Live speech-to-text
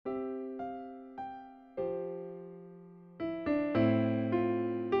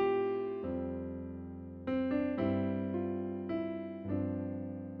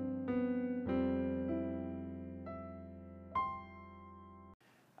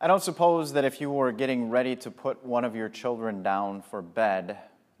I don't suppose that if you were getting ready to put one of your children down for bed,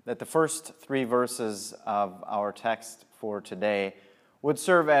 that the first 3 verses of our text for today would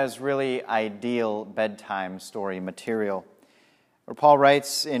serve as really ideal bedtime story material. Where Paul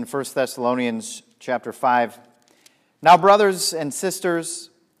writes in 1 Thessalonians chapter 5, "Now, brothers and sisters,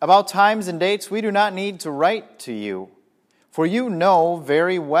 about times and dates we do not need to write to you, for you know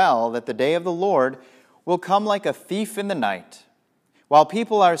very well that the day of the Lord will come like a thief in the night. While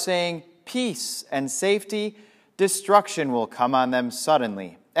people are saying peace and safety, destruction will come on them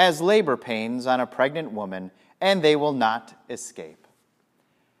suddenly, as labor pains on a pregnant woman, and they will not escape."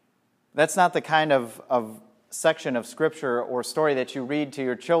 That's not the kind of section of Scripture or story that you read to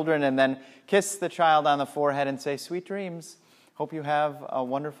your children and then kiss the child on the forehead and say, "Sweet dreams. Hope you have a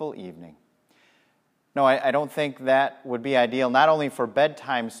wonderful evening." No, I don't think that would be ideal, not only for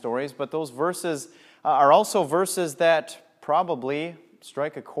bedtime stories, but those verses are also verses that probably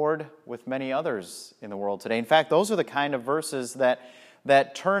strike a chord with many others in the world today. In fact, those are the kind of verses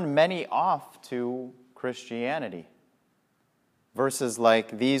that turn many off to Christianity. Verses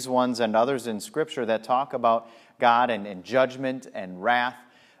like these ones and others in Scripture that talk about God and judgment and wrath,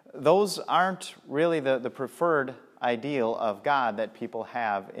 those aren't really the preferred ideal of God that people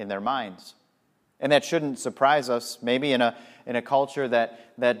have in their minds. And that shouldn't surprise us, maybe in a culture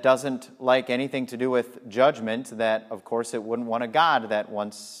that doesn't like anything to do with judgment, that, of course, it wouldn't want a God that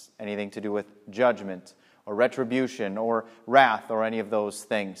wants anything to do with judgment or retribution or wrath or any of those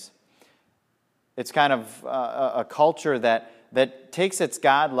things. It's kind of a culture that takes its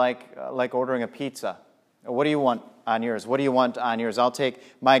God like ordering a pizza. What do you want on yours? What do you want on yours? I'll take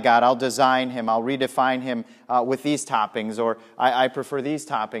my God, I'll design him, I'll redefine him with these toppings, or I prefer these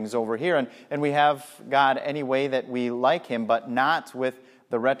toppings over here. And we have God any way that we like him, but not with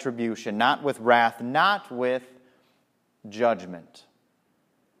the retribution, not with wrath, not with judgment.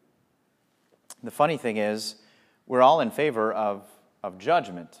 The funny thing is, we're all in favor of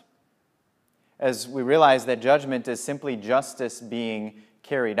judgment, as we realize that judgment is simply justice being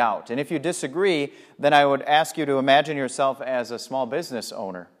carried out. And if you disagree, then I would ask you to imagine yourself as a small business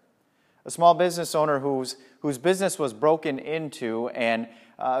owner. A small business owner whose business was broken into and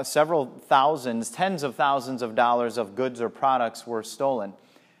several thousands, tens of thousands of dollars of goods or products were stolen.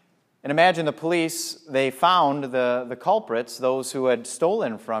 And imagine the police, they found the culprits, those who had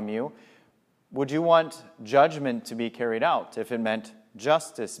stolen from you. Would you want judgment to be carried out if it meant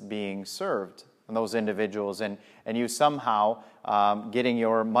justice being served on those individuals and you somehow getting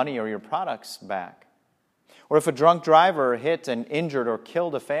your money or your products back? Or if a drunk driver hit and injured or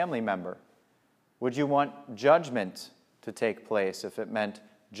killed a family member, would you want judgment to take place if it meant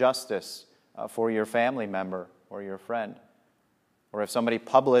justice for your family member or your friend? Or if somebody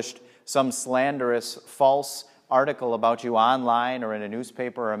published some slanderous, false article about you online or in a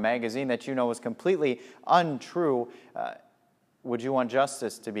newspaper or a magazine that you know is completely untrue, would you want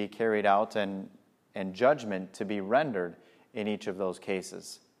justice to be carried out and judgment to be rendered in each of those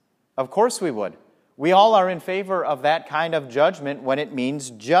cases? Of course we would. We all are in favor of that kind of judgment when it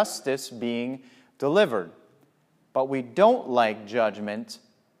means justice being delivered. But we don't like judgment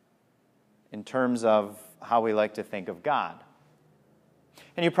in terms of how we like to think of God.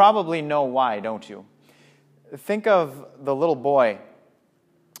 And you probably know why, don't you? Think of the little boy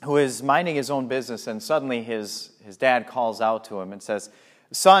who is minding his own business, and suddenly his dad calls out to him and says,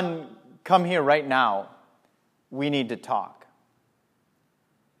 "Son, come here right now. We need to talk."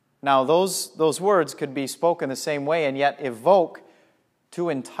 Now, those words could be spoken the same way and yet evoke 2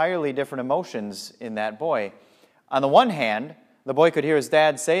 entirely different emotions in that boy. On the one hand, the boy could hear his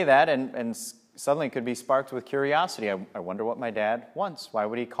dad say that and suddenly could be sparked with curiosity. I wonder what my dad wants. Why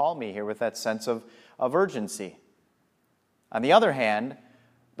would he call me here with that sense of urgency? On the other hand,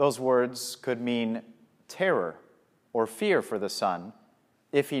 those words could mean terror or fear for the son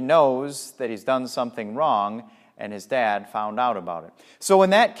if he knows that he's done something wrong and his dad found out about it. So in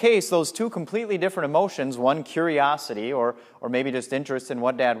that case, those 2 completely different emotions, one curiosity or maybe just interest in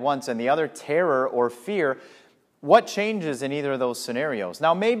what dad wants, and the other terror or fear, what changes in either of those scenarios?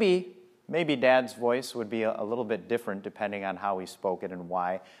 Now maybe dad's voice would be a little bit different depending on how he spoke it and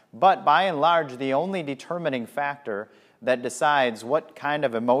why, but by and large, the only determining factor that decides what kind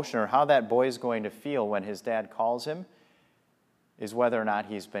of emotion or how that boy is going to feel when his dad calls him is whether or not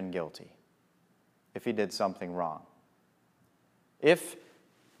he's been guilty, if he did something wrong. If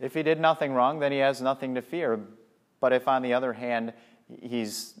he did nothing wrong, then he has nothing to fear. But if, on the other hand,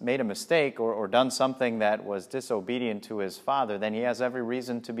 he's made a mistake or done something that was disobedient to his father, then he has every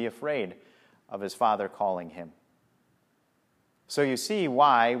reason to be afraid of his father calling him. So you see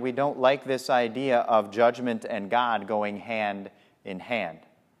why we don't like this idea of judgment and God going hand in hand.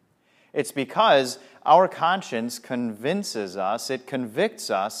 It's because our conscience convinces us, it convicts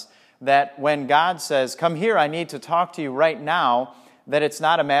us, that when God says, "Come here, I need to talk to you right now," that it's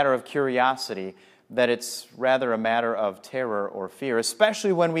not a matter of curiosity, that it's rather a matter of terror or fear,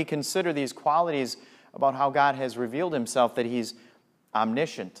 especially when we consider these qualities about how God has revealed himself, that he's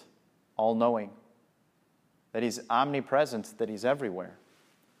omniscient, all-knowing, that he's omnipresent, that he's everywhere,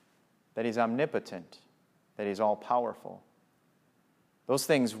 that he's omnipotent, that he's all-powerful. Those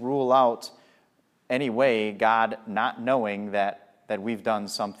things rule out any way God not knowing that we've done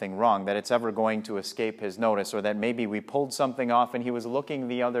something wrong, that it's ever going to escape his notice, or that maybe we pulled something off and he was looking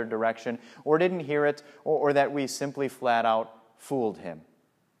the other direction, or didn't hear it, or that we simply flat out fooled him.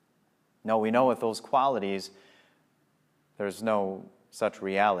 No, we know with those qualities, there's no such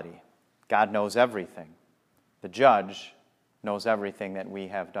reality. God knows everything. The judge knows everything that we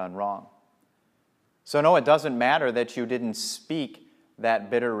have done wrong. So no, it doesn't matter that you didn't speak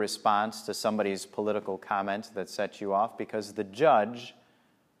that bitter response to somebody's political comment that set you off, because the judge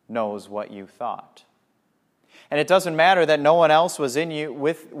knows what you thought. And it doesn't matter that no one else was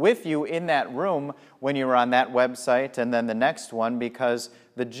with you in that room when you were on that website and then the next one, because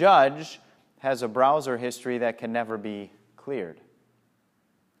the judge has a browser history that can never be cleared.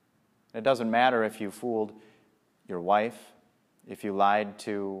 It doesn't matter if you fooled your wife, if you lied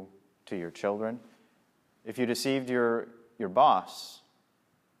to your children, if you deceived your boss.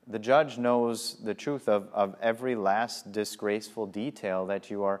 The judge knows the truth of every last disgraceful detail that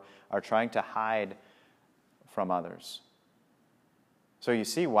you are trying to hide from others. So you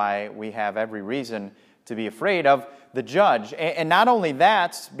see why we have every reason to be afraid of the judge. And not only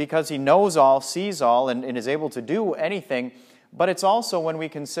that, because he knows all, sees all, and is able to do anything, but it's also when we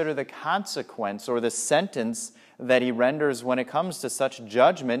consider the consequence or the sentence that he renders when it comes to such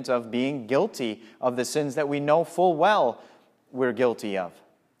judgment of being guilty of the sins that we know full well we're guilty of.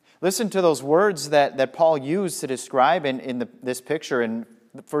 Listen to those words that Paul used to describe this picture in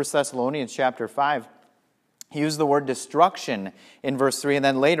 1 Thessalonians chapter 5. He used the word destruction in verse 3, and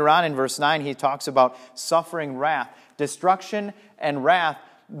then later on in verse 9 he talks about suffering wrath. Destruction and wrath,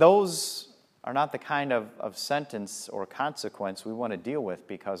 those are not the kind of sentence or consequence we want to deal with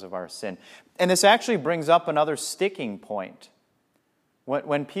because of our sin. And this actually brings up another sticking point.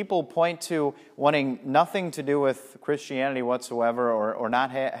 When people point to wanting nothing to do with Christianity whatsoever, or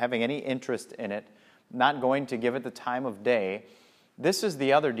not having any interest in it, not going to give it the time of day, this is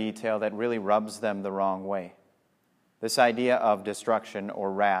the other detail that really rubs them the wrong way. This idea of destruction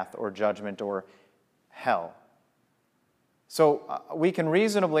or wrath or judgment or hell. So we can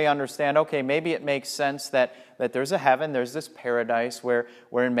reasonably understand, okay, maybe it makes sense that there's a heaven, there's this paradise where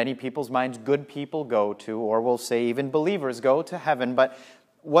in many people's minds good people go to, or we'll say even believers go to heaven. But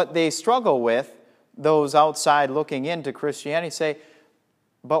what they struggle with, those outside looking into Christianity, say,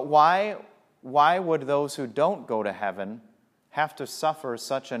 but why would those who don't go to heaven have to suffer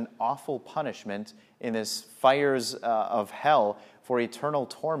such an awful punishment in this fires of hell for eternal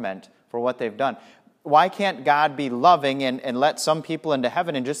torment for what they've done? Why can't God be loving and let some people into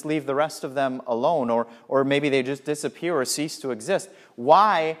heaven and just leave the rest of them alone? Or maybe they just disappear or cease to exist.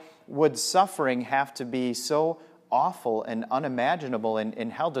 Why would suffering have to be so awful and unimaginable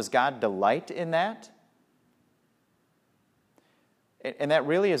in hell? Does God delight in that? And that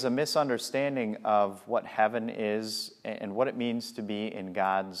really is a misunderstanding of what heaven is and what it means to be in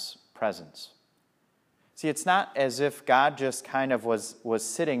God's presence. See, it's not as if God just kind of was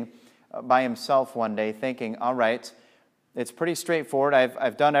sitting by himself one day thinking, all right, it's pretty straightforward.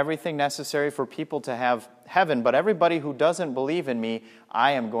 I've done everything necessary for people to have heaven, but everybody who doesn't believe in me,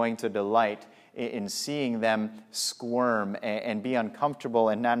 I am going to delight in seeing them squirm and be uncomfortable,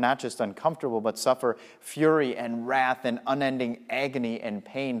 and not just uncomfortable, but suffer fury and wrath and unending agony and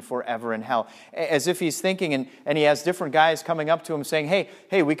pain forever in hell. As if he's thinking, and he has different guys coming up to him saying,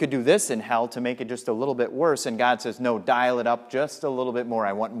 hey, we could do this in hell to make it just a little bit worse. And God says, no, dial it up just a little bit more.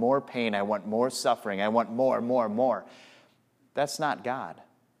 I want more pain. I want more suffering. I want more. That's not God.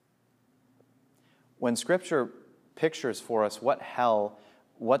 When Scripture pictures for us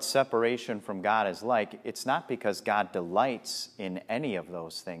what separation from God is like, it's not because God delights in any of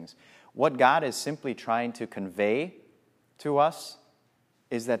those things. What God is simply trying to convey to us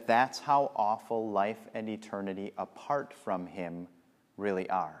is that that's how awful life and eternity apart from him really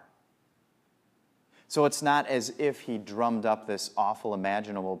are. So it's not as if he drummed up this awful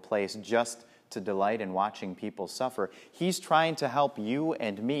imaginable place just to delight in watching people suffer. He's trying to help you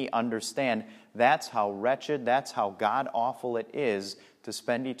and me understand that's how wretched, that's how god-awful it is to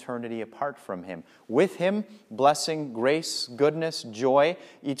spend eternity apart from him. With him, blessing, grace, goodness, joy,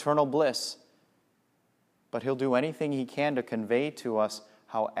 eternal bliss. But he'll do anything he can to convey to us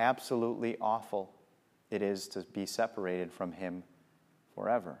how absolutely awful it is to be separated from Him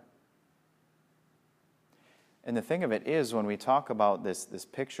forever. And the thing of it is, when we talk about this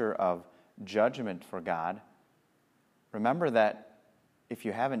picture of judgment for God, remember that if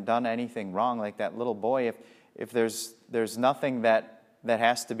you haven't done anything wrong, like that little boy, if there's nothing that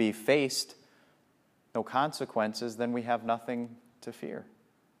has to be faced, no consequences, then we have nothing to fear.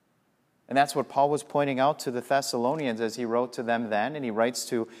 And that's what Paul was pointing out to the Thessalonians as he wrote to them then, and he writes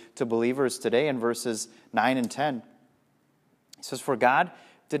to believers today in verses 9 and 10. He says, "For God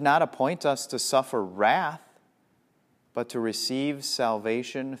did not appoint us to suffer wrath, but to receive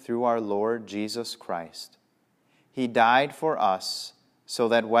salvation through our Lord Jesus Christ. He died for us, so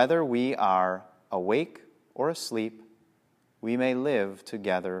that whether we are awake or asleep, we may live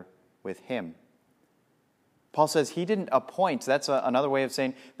together with Him." Paul says He didn't appoint. That's another way of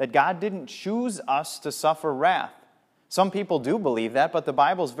saying that God didn't choose us to suffer wrath. Some people do believe that, but the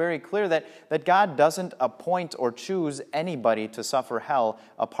Bible is very clear that God doesn't appoint or choose anybody to suffer hell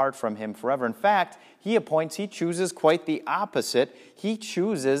apart from Him forever. In fact, He chooses quite the opposite. He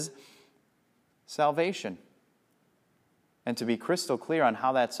chooses salvation. And to be crystal clear on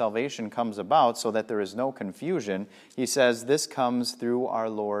how that salvation comes about so that there is no confusion, he says this comes through our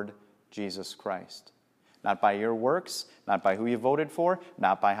Lord Jesus Christ. Not by your works, not by who you voted for,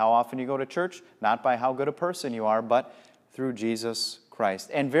 not by how often you go to church, not by how good a person you are, but through Jesus Christ.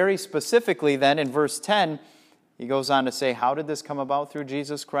 And very specifically then in verse 10, he goes on to say, how did this come about through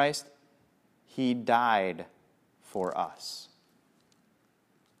Jesus Christ? He died for us.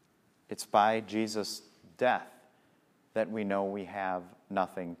 It's by Jesus' death that we know we have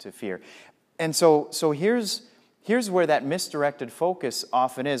nothing to fear. And so here's where that misdirected focus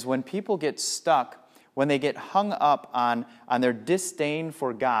often is. When people get stuck, when they get hung up on their disdain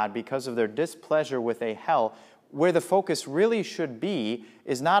for God because of their displeasure with a hell, where the focus really should be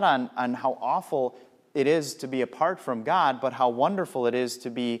is not on how awful it is to be apart from God, but how wonderful it is to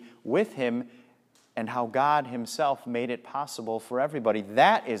be with Him and how God Himself made it possible for everybody.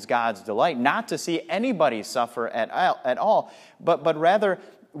 That is God's delight, not to see anybody suffer at all, but rather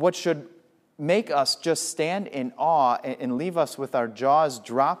what should make us just stand in awe and leave us with our jaws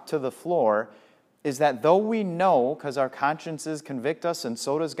dropped to the floor is that though we know, because our consciences convict us and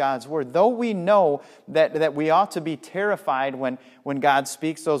so does God's Word, though we know that we ought to be terrified when God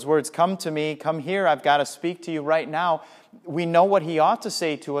speaks those words, "Come to me, come here, I've got to speak to you right now," we know what He ought to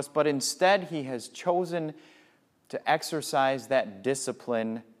say to us, but instead He has chosen to exercise that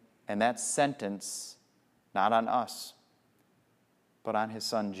discipline and that sentence not on us, but on His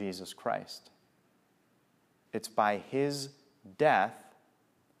Son, Jesus Christ. It's by His death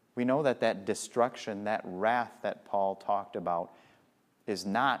we know that destruction, that wrath that Paul talked about, is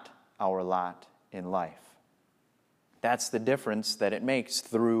not our lot in life. That's the difference that it makes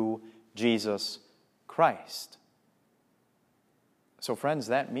through Jesus Christ. So friends,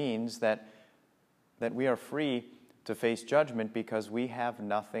 that means that we are free to face judgment because we have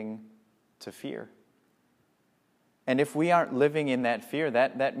nothing to fear. And if we aren't living in that fear,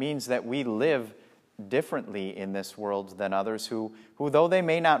 that means that we live differently in this world than others who though they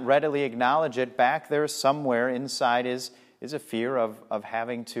may not readily acknowledge it, back there somewhere inside is a fear of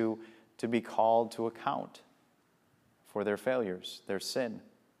having to be called to account for their failures, their sin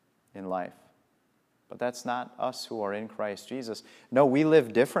in life. But that's not us who are in Christ Jesus. No, we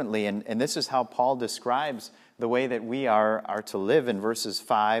live differently, and this is how Paul describes the way that we are to live in verses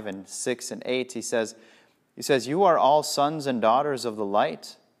 5 and 6 and 8. He says, "You are all sons and daughters of the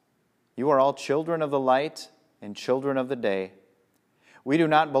light. You are all children of the light and children of the day. We do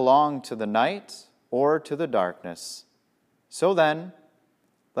not belong to the night or to the darkness. So then,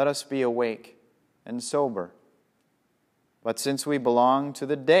 let us be awake and sober. But since we belong to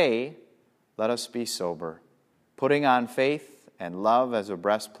the day, let us be sober, putting on faith and love as a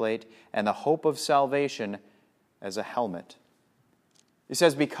breastplate and the hope of salvation as a helmet." He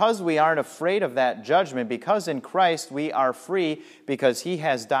says, because we aren't afraid of that judgment, because in Christ we are free, because He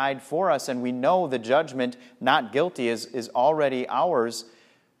has died for us, and we know the judgment, not guilty, is already ours,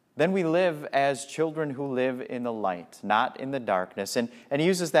 then we live as children who live in the light, not in the darkness. And he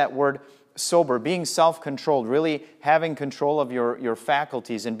uses that word sober, being self-controlled, really having control of your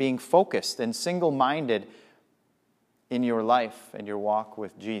faculties and being focused and single-minded in your life and your walk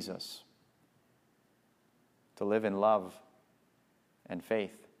with Jesus. To live in love and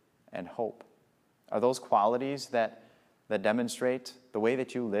faith and hope. Are those qualities that demonstrate the way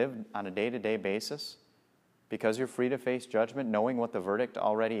that you live on a day-to-day basis because you're free to face judgment, knowing what the verdict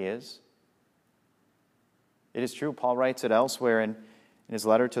already is? It is true. Paul writes it elsewhere in his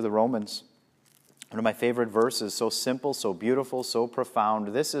letter to the Romans. One of my favorite verses, so simple, so beautiful, so profound.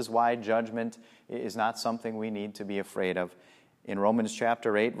 This is why judgment is not something we need to be afraid of. In Romans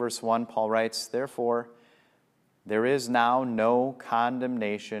chapter 8, verse 1, Paul writes, "Therefore, there is now no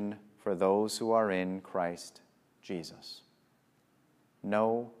condemnation for those who are in Christ Jesus."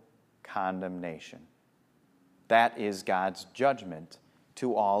 No condemnation. That is God's judgment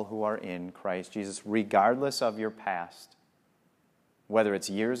to all who are in Christ Jesus, regardless of your past, whether it's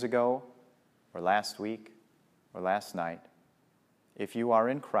years ago or last week or last night. If you are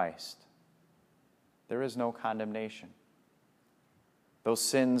in Christ, there is no condemnation. Those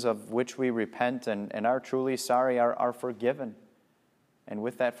sins of which we repent and are truly sorry are forgiven. And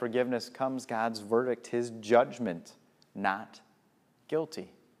with that forgiveness comes God's verdict, His judgment, not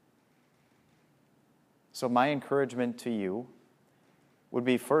guilty. So my encouragement to you would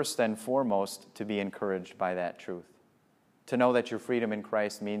be first and foremost to be encouraged by that truth. To know that your freedom in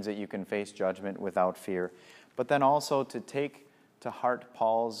Christ means that you can face judgment without fear. But then also to take to heart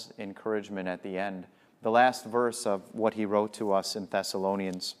Paul's encouragement at the end. The last verse of what he wrote to us in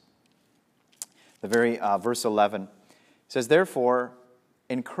Thessalonians. The very verse 11 says, "Therefore,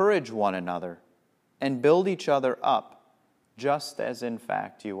 encourage one another and build each other up, just as in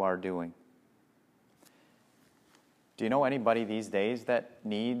fact you are doing." Do you know anybody these days that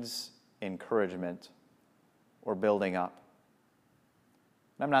needs encouragement or building up?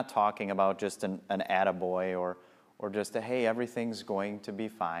 I'm not talking about just an attaboy or just a, hey, everything's going to be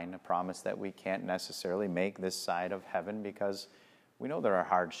fine, a promise that we can't necessarily make this side of heaven because we know there are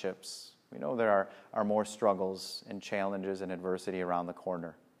hardships. We know there are more struggles and challenges and adversity around the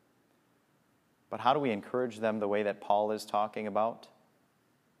corner. But how do we encourage them the way that Paul is talking about?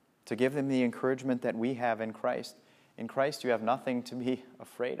 To give them the encouragement that we have in Christ. In Christ, you have nothing to be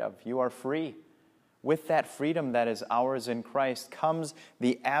afraid of. You are free. With that freedom that is ours in Christ comes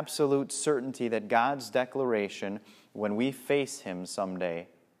the absolute certainty that God's declaration, when we face Him someday,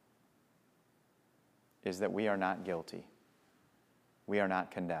 is that we are not guilty. We are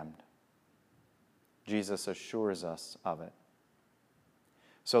not condemned. Jesus assures us of it.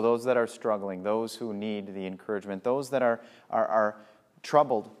 So those that are struggling, those who need the encouragement, those that are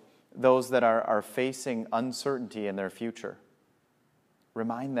troubled, those that are facing uncertainty in their future,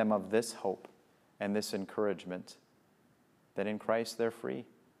 remind them of this hope and this encouragement, that in Christ they're free.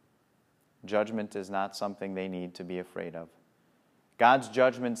 Judgment is not something they need to be afraid of. God's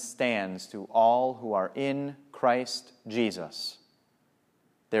judgment stands to all who are in Christ Jesus.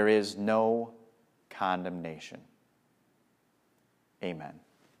 There is no condemnation. Amen.